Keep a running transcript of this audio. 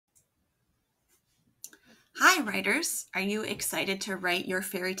Hi, writers. Are you excited to write your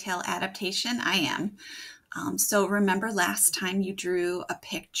fairy tale adaptation? I am. So, remember last time you drew a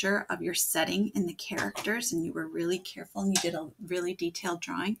picture of your setting and the characters, and you were really careful and you did a really detailed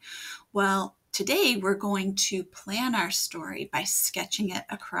drawing? Well, today we're going to plan our story by sketching it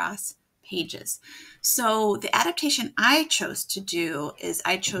across pages. So, the adaptation I chose to do is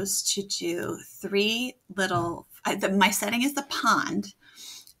I chose to do three little, my setting is the pond,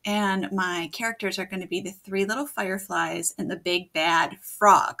 and my characters are going to be the three little fireflies and the big bad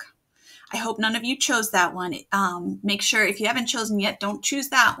frog. I hope none of you chose that one. Make sure if you haven't chosen yet, don't choose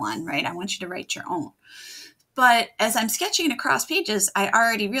that one, right? I want you to write your own. But as I'm sketching it across pages, I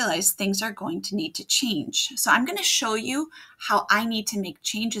already realized things are going to need to change. So I'm going to show you how I need to make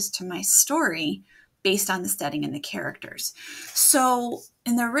changes to my story based on the setting and the characters. So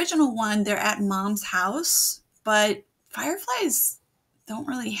in the original one, they're at mom's house, but fireflies don't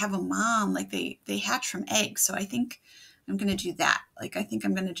really have a mom. Like they hatch from eggs. So I think I'm going to do that. Like I think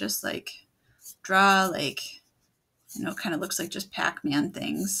I'm going to just like draw like, kind of looks like just Pac-Man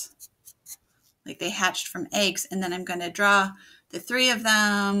things. Like they hatched from eggs, and then I'm going to draw the three of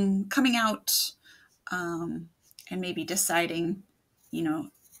them coming out, and maybe deciding,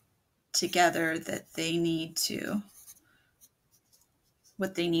 together that they need to,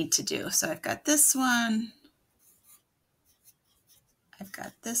 what they need to do. So I've got this one, I've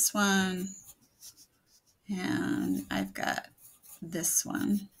got this one, and I've got this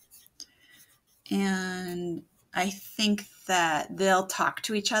one. And I think that they'll talk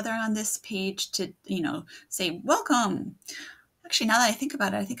to each other on this page to, say, welcome. Actually, now that I think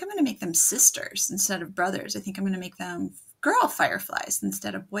about it, I think I'm going to make them sisters instead of brothers. I think I'm going to make them girl fireflies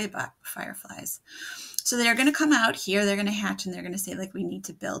instead of boy fireflies. So they're going to come out here, they're going to hatch, and they're going to say, like, we need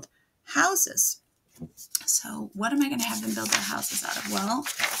to build houses. So what am I going to have them build their houses out of? Well,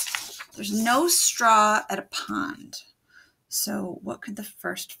 there's no straw at a pond. So what could the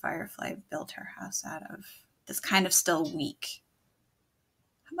first firefly build her house out of that's kind of still weak?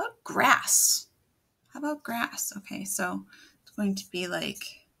 How about grass? How about grass? Okay, so it's going to be like,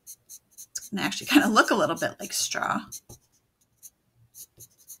 it's going to actually kind of look a little bit like straw.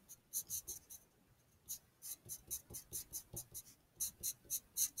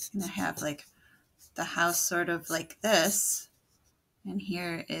 It's going to have like the house sort of like this. And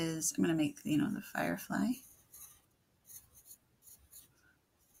here is, I'm going to make, the firefly.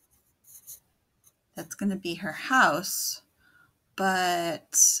 That's going to be her house.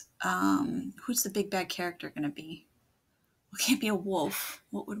 But who's the big bad character going to be? Well, it can't be a wolf.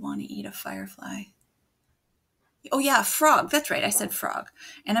 What would want to eat a firefly? Oh, yeah, a frog. That's right. I said frog.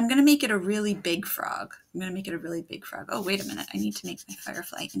 And I'm going to make it a really big frog. I'm going to make it a really big frog. Oh, wait a minute. I need to make my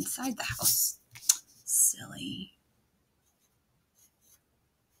firefly inside the house. Silly.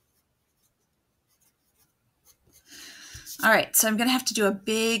 All right, so I'm going to have to do a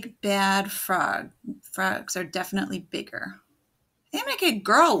big, bad frog. Frogs are definitely bigger. I think I'm going to make a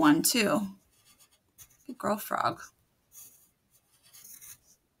girl one, too. A girl frog.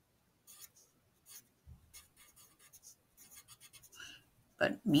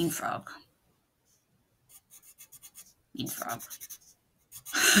 But mean frog. Mean frog.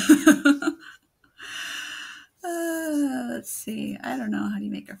 Let's see. I don't know. How do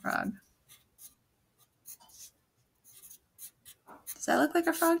you make a frog? Does that look like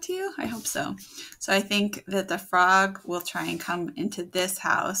a frog to you? I hope so. So I think that the frog will try and come into this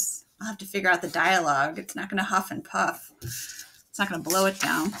house. I'll have to figure out the dialogue. It's not going to huff and puff. It's not going to blow it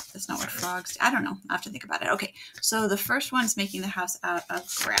down. That's not what frogs do. I don't know. I'll have to think about it. Okay, so the first one's making the house out of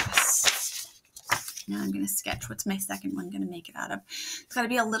grass. Now I'm going to sketch. What's my second one going to make it out of? It's got to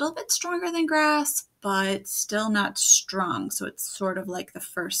be a little bit stronger than grass, but still not strong. So it's sort of like the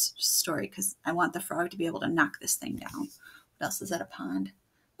first story because I want the frog to be able to knock this thing down. What else is at a pond?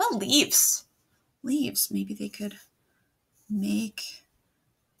 Well, leaves. Leaves. Maybe they could make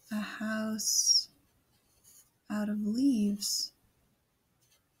a house out of leaves.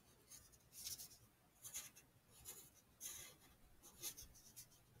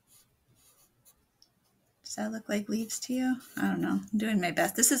 Does that look like leaves to you? I don't know. I'm doing my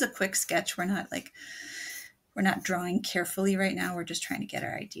best. This is a quick sketch. We're not drawing carefully right now. We're just trying to get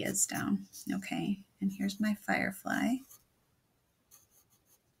our ideas down. Okay, and here's my firefly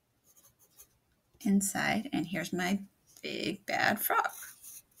inside, and here's my big bad frog.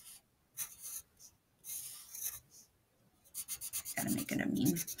 Gotta make it a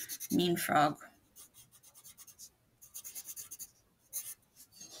mean frog.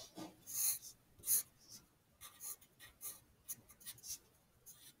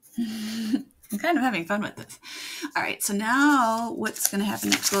 I'm kind of having fun with this. All right, so now what's going to happen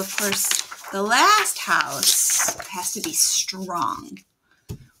next? Well, of course, The last house has to be strong.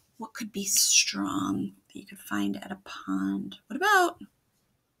 What could be strong that you could find at a pond? What about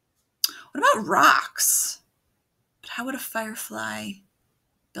rocks? But how would a firefly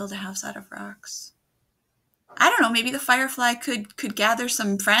build a house out of rocks? I don't know, maybe the firefly could gather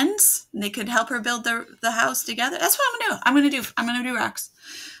some friends and they could help her build the house together. That's what I'm gonna do. I'm gonna do rocks.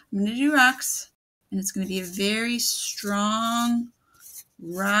 I'm gonna do rocks, and it's gonna be a very strong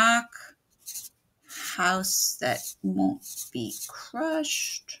rock house that won't be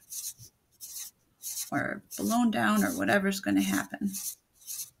crushed or blown down or whatever's gonna happen.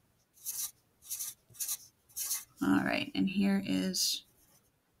 All right, and here is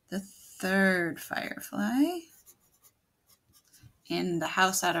the third firefly in the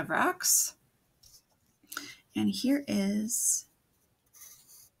house out of rocks. And here is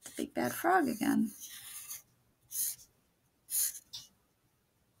the big bad frog again.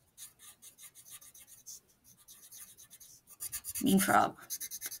 Mean frog.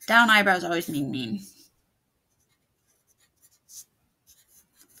 Down eyebrows always mean mean.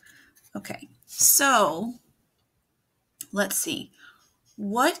 Okay, so let's see.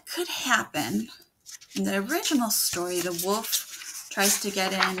 What could happen in the original story? The wolf tries to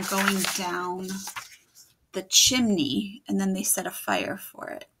get in going down the chimney, and then they set a fire for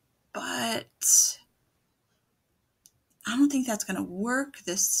it. But I don't think that's going to work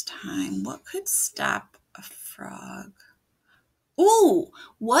this time. What could stop a frog? Ooh,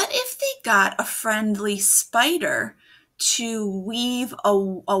 what if they got a friendly spider to weave a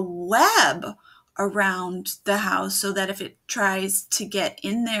web around the house so that if it tries to get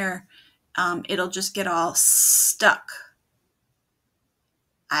in there, it'll just get all stuck?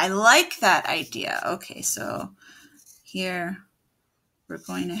 I like that idea. Okay, so here we're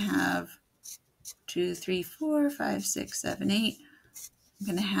going to have 2, 3, 4, 5, 6, 7, 8. I'm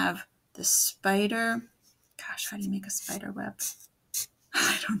going to have the spider. Gosh, how do you make a spider web?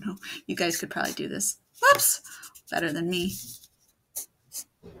 I don't know. You guys could probably do this. Whoops! Better than me.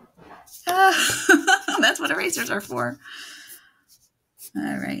 That's what erasers are for.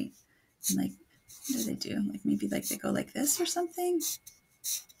 All right. And like, what do they do? Like maybe like they go like this or something?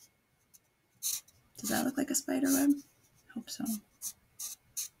 Does that look like a spider web? Hope so.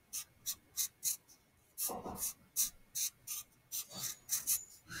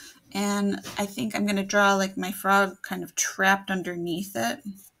 And I think I'm going to draw like my frog kind of trapped underneath it.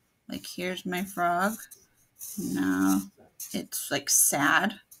 Like here's my frog. Now it's like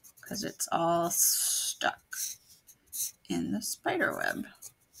sad because it's all stuck in the spider web.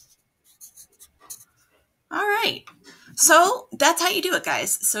 All right. So that's how you do it,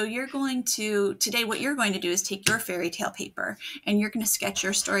 guys. So you're going to, today what you're going to do is take your fairy tale paper and you're going to sketch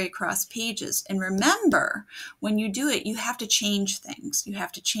your story across pages. And remember, when you do it, you have to change things. You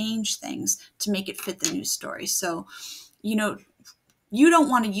have to change things to make it fit the new story. So, you know, you don't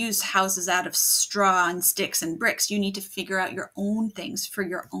want to use houses out of straw and sticks and bricks. You need to figure out your own things for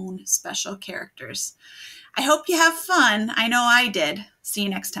your own special characters. I hope you have fun. I know I did. See you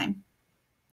next time.